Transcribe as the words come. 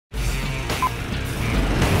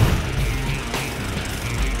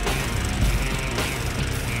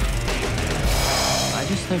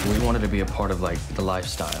think we wanted to be a part of like the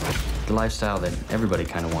lifestyle that everybody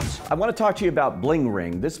kind of wants. I want to talk to you about Bling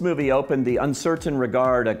Ring. This movie opened the Uncertain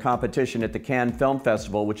Regard competition at the Cannes Film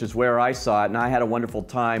Festival, which is where I saw it, and I had a wonderful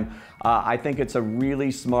time. I think it's a really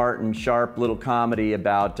smart and sharp little comedy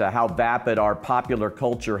about how vapid our popular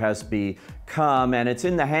culture has become, and it's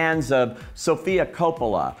in the hands of Sofia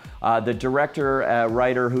Coppola, the director,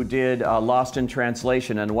 writer who did Lost in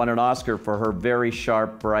Translation and won an Oscar for her very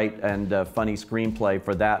sharp, bright, and funny screenplay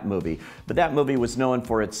for that movie. But that movie was known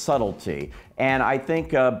for its subtlety, and I think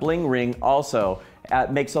Bling Ring also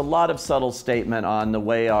makes a lot of subtle statement on the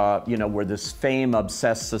way, we're this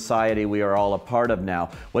fame-obsessed society we are all a part of now.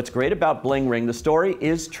 What's great about Bling Ring, the story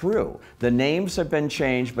is true. The names have been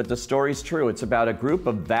changed, but the story's true. It's about a group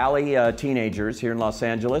of Valley teenagers here in Los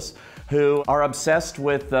Angeles who are obsessed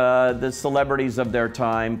with the celebrities of their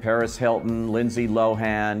time, Paris Hilton, Lindsay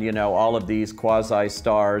Lohan, all of these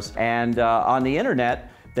quasi-stars. And on the internet,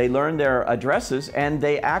 they learn their addresses and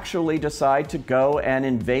they actually decide to go and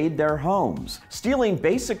invade their homes, stealing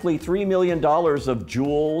basically $3 million of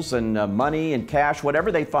jewels and money and cash, whatever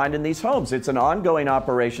they find in these homes. It's an ongoing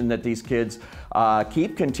operation that these kids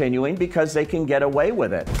keep continuing because they can get away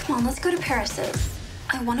with it. Come on, let's go to Paris's.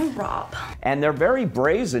 I want to rob. And they're very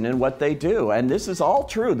brazen in what they do. And this is all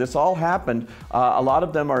true. This all happened. A lot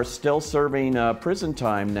of them are still serving prison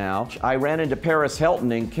time now. I ran into Paris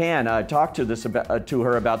Hilton in Cannes. I talked to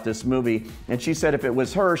her about this movie, and she said if it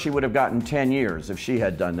was her, she would have gotten 10 years if she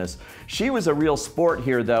had done this. She was a real sport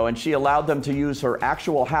here, though, and she allowed them to use her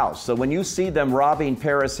actual house. So when you see them robbing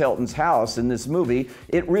Paris Hilton's house in this movie,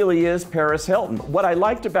 it really is Paris Hilton. What I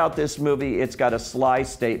liked about this movie, it's got a sly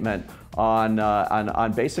statement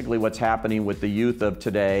on basically what's happening with the youth of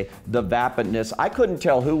today, the vapidness. I couldn't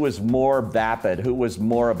tell who was more vapid, who was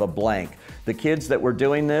more of a blank. The kids that were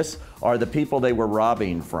doing this are the people they were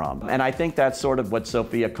robbing from. And I think that's sort of what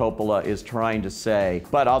Sofia Coppola is trying to say.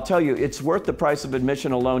 But I'll tell you, it's worth the price of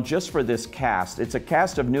admission alone just for this cast. It's a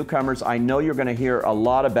cast of newcomers I know you're going to hear a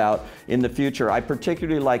lot about in the future. I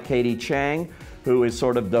particularly like Katie Chang, who is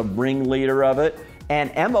sort of the ringleader of it,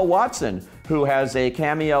 and Emma Watson, who has a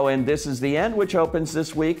cameo in This Is the End, which opens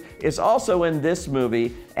this week, is also in this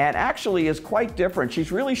movie and actually is quite different.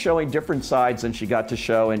 She's really showing different sides than she got to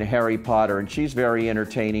show in Harry Potter, and she's very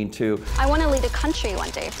entertaining too. I want to lead a country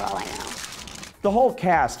one day for all I know. The whole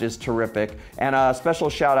cast is terrific, and a special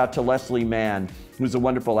shout out to Leslie Mann, who's a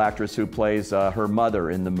wonderful actress who plays her mother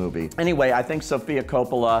in the movie. Anyway, I think Sofia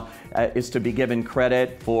Coppola is to be given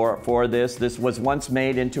credit for this. This was once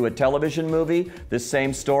made into a television movie, this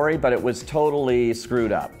same story, but it was totally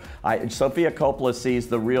screwed up. Sofia Coppola sees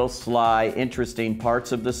the real sly, interesting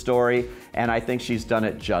parts of the story, and I think she's done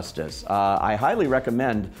it justice. I highly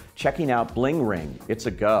recommend checking out Bling Ring. It's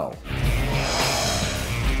a go.